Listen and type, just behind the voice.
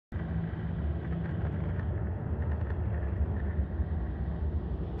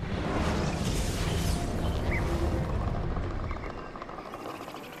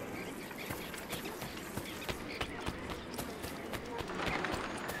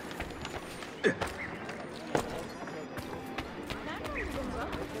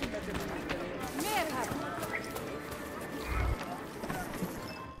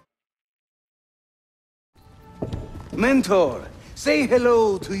Mentor, say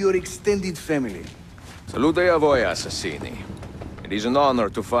hello to your extended family. Salute a voi, assassini. It is an honor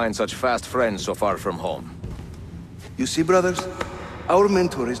to find such fast friends so far from home. You see, brothers? Our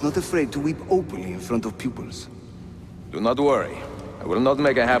mentor is not afraid to weep openly in front of pupils. Do not worry. I will not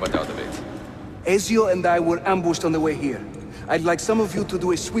make a habit out of it. Ezio and I were ambushed on the way here. I'd like some of you to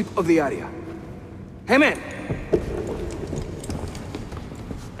do a sweep of the area. Hey, man!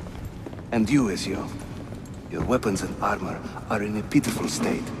 And you, Ezio. Your weapons and armor are in a pitiful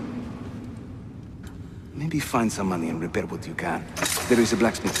state. Maybe find some money and repair what you can. There is a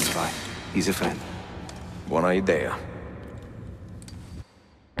blacksmith nearby. He's a friend. Buona idea.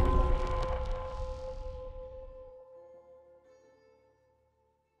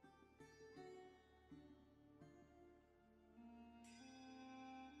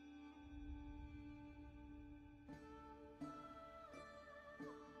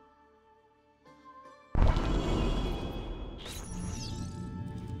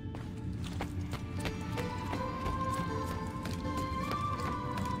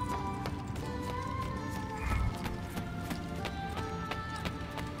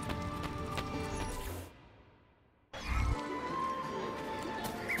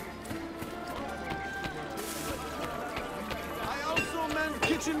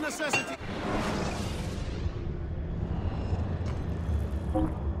 Kitchen necessity.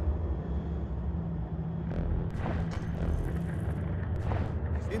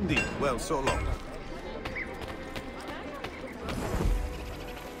 Indeed. Well, so long.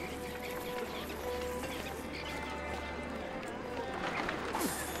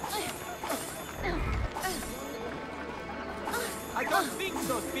 I don't think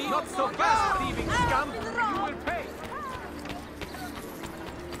so, thief. Not so fast, thieving scum. You will pay.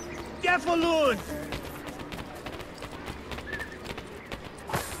 Gefalun!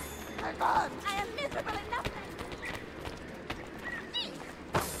 I am miserable enough.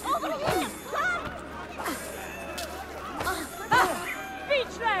 Over here!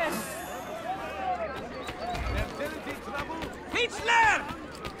 Peachler! Fertility trouble? Peachler!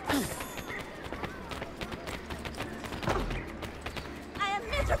 I am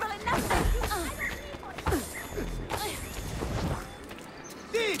miserable enough.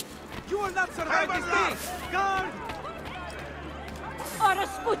 Thief! You will not survive this thief! Guard! Ora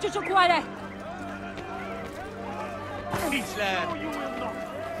spuccio su cuore! Peachler!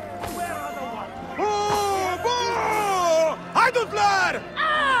 Hajdutlar!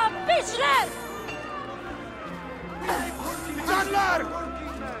 Ah, Peachler! Janlar!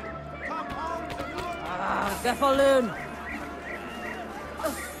 Ah, Gefalun!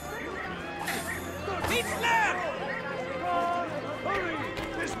 Peachler!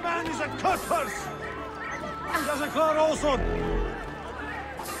 This man is a cutpurse! Does a clor also!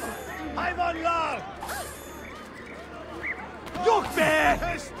 Ivan Lar! HookBlake!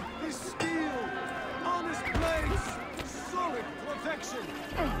 Test his steel! Honest blades! Solid protection!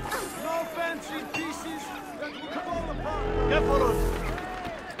 No fancy pieces that will fall apart! Gefalun!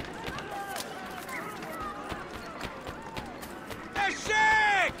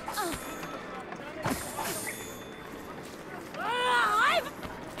 Eşek!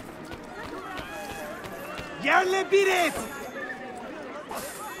 Yerle bir et!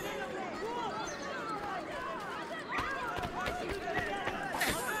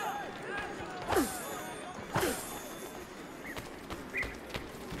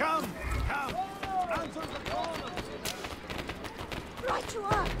 Come, come! Answer the call! Right you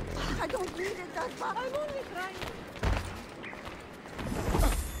are! I don't need it that much. I'm only trying.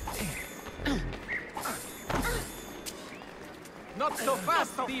 Not so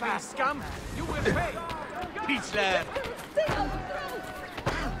fast, thieving scum! You will pay! Peachler!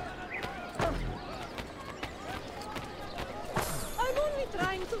 I'm only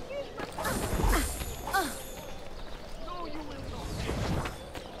trying to feed myself. No, you will not!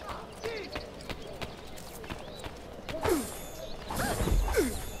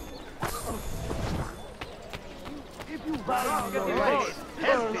 If you value your life,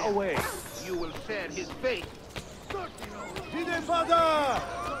 turn away. You will share his fate. Hidefada!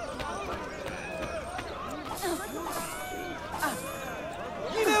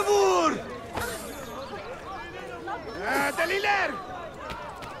 Yine vur! Deliler!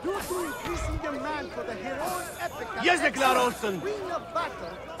 Due to increasing demand for the heroic epic Yazıklar olsun! Queen of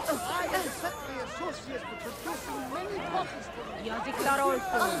Battle, I have set the associates for producing many copies for me. Yazıklar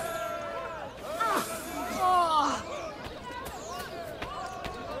olsun.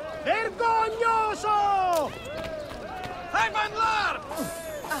 Vergognoso! Ivan Lard!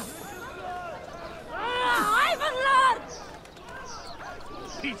 Ivan Lard!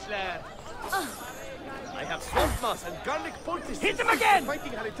 Peachler! I have swamp moss and garlic poultice. Hit him again!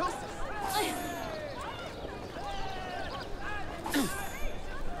 Fighting halitosis.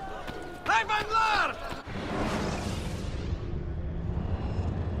 Ivan Lard!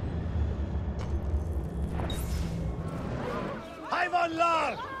 Ivan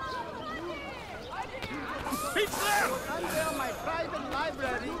Lard! Peachler! Under my private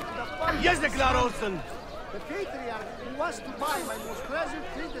library, the fund... Yes, the Klar Olsen! The patriarch who was to buy my most treasured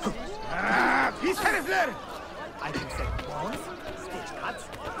treatises... He's Herifler! I can set bones, stitch cuts,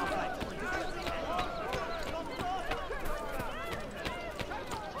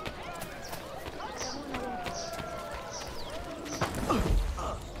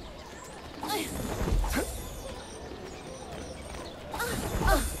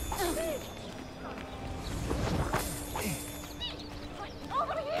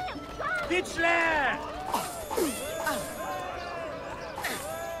 Over here! Peachler!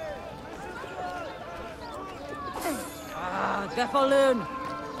 Gefallen!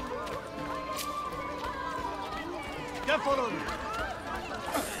 Gefallen!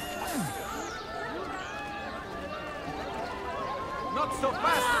 Not so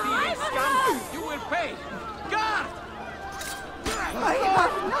fast, thieving scum! You will pay! Guard! I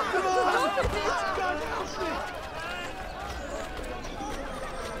have nothing to do with it!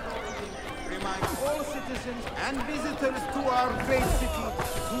 Remind all citizens and visitors to our great city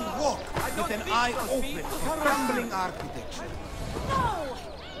to walk with an eye open to crumbling architecture. No!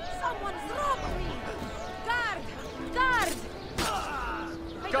 Someone's robbed me! Guard! Guard!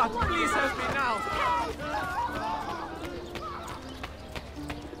 I God, don't want please to- help me now!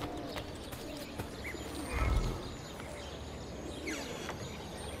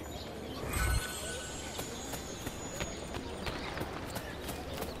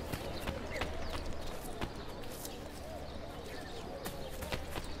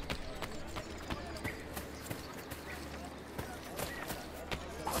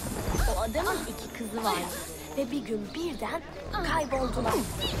 O adamın iki kızı var ve bir gün birden kayboldular.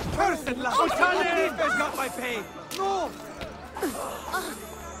 Person, la thief has got my pay! No!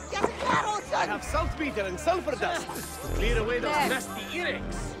 Yazıklar I olsun! have saltpeter and sulfur dust to clear away those nasty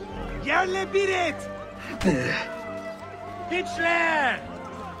earrings. Yerle bir et! Peachler!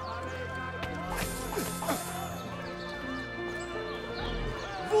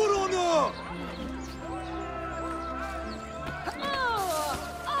 Vur onu!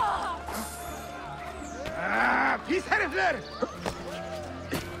 Pis herifler!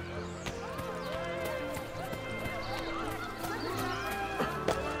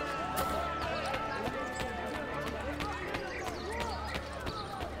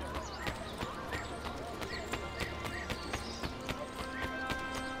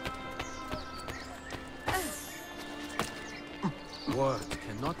 Words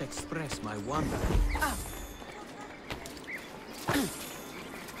cannot express my wonder.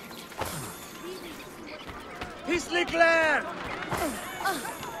 Hislikler!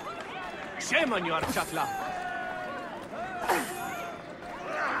 Shame on you, Archatla!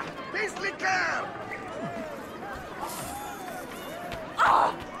 Hislikler!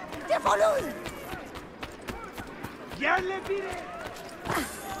 Defolun! Yerle bir et!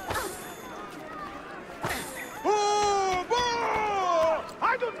 Bu! Bu!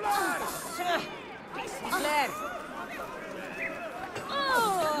 Haydutlar! Pislikler!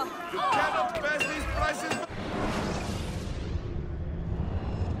 You cannot pass these prices!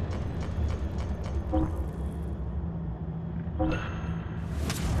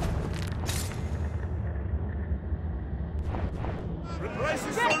 The price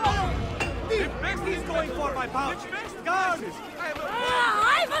is so low! The best is going for my pouch! Guard!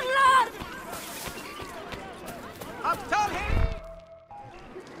 Ivan Lard! Aptal herif!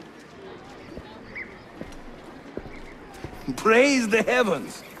 Praise the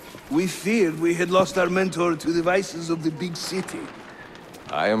heavens! We feared we had lost our mentor to the vices of the big city.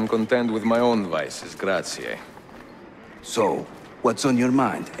 I am content with my own vices, grazie. So, what's on your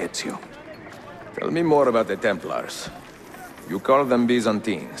mind, Ezio? Tell me more about the Templars. You call them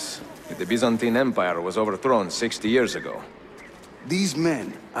Byzantines. The Byzantine Empire was overthrown 60 years ago. These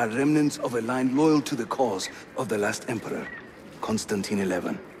men are remnants of a line loyal to the cause of the last emperor, Constantine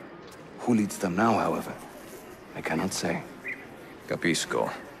XI. Who leads them now, however? I cannot say. Capisco.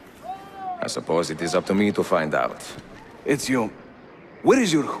 I suppose it is up to me to find out. Ezio, where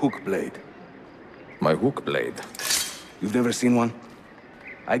is your hook blade? My hook blade. You've never seen one?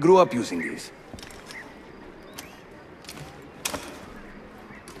 I grew up using these.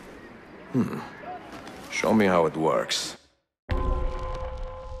 Show me how it works.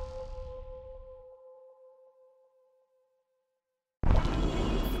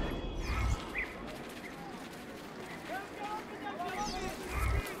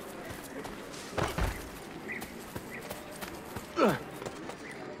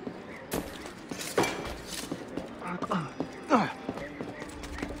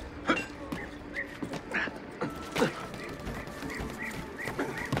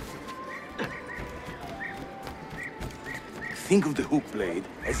 Think of the hook blade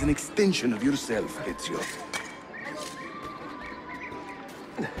as an extension of yourself, Ezio.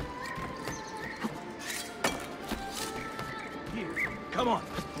 Here, come on.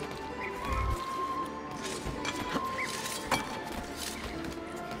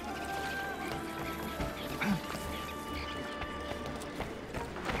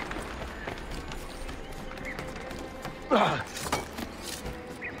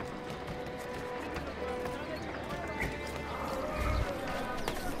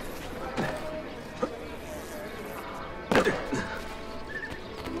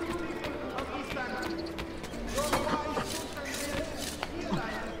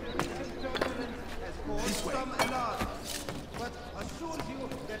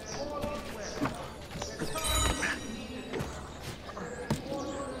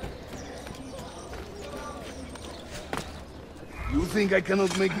 You think I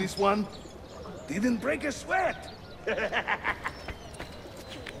cannot make this one? Didn't break a sweat!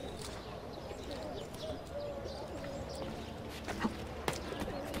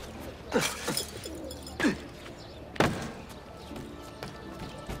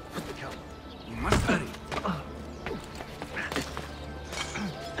 You must hurry.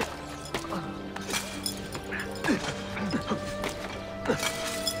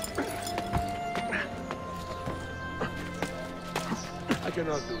 I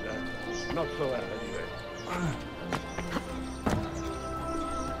cannot do that. Not so well, anyway.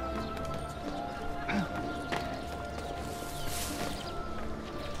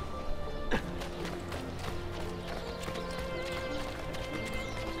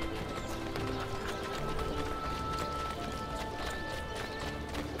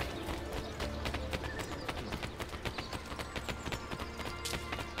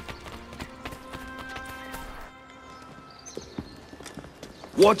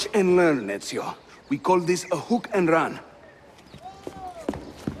 Watch and learn, Ezio. We call this a hook and run.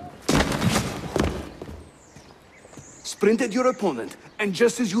 Sprint at your opponent, and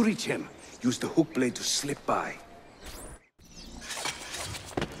just as you reach him, use the hook blade to slip by.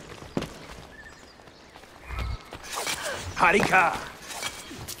 Harika!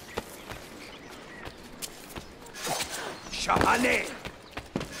 Shahane!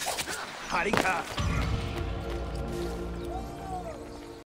 Harika!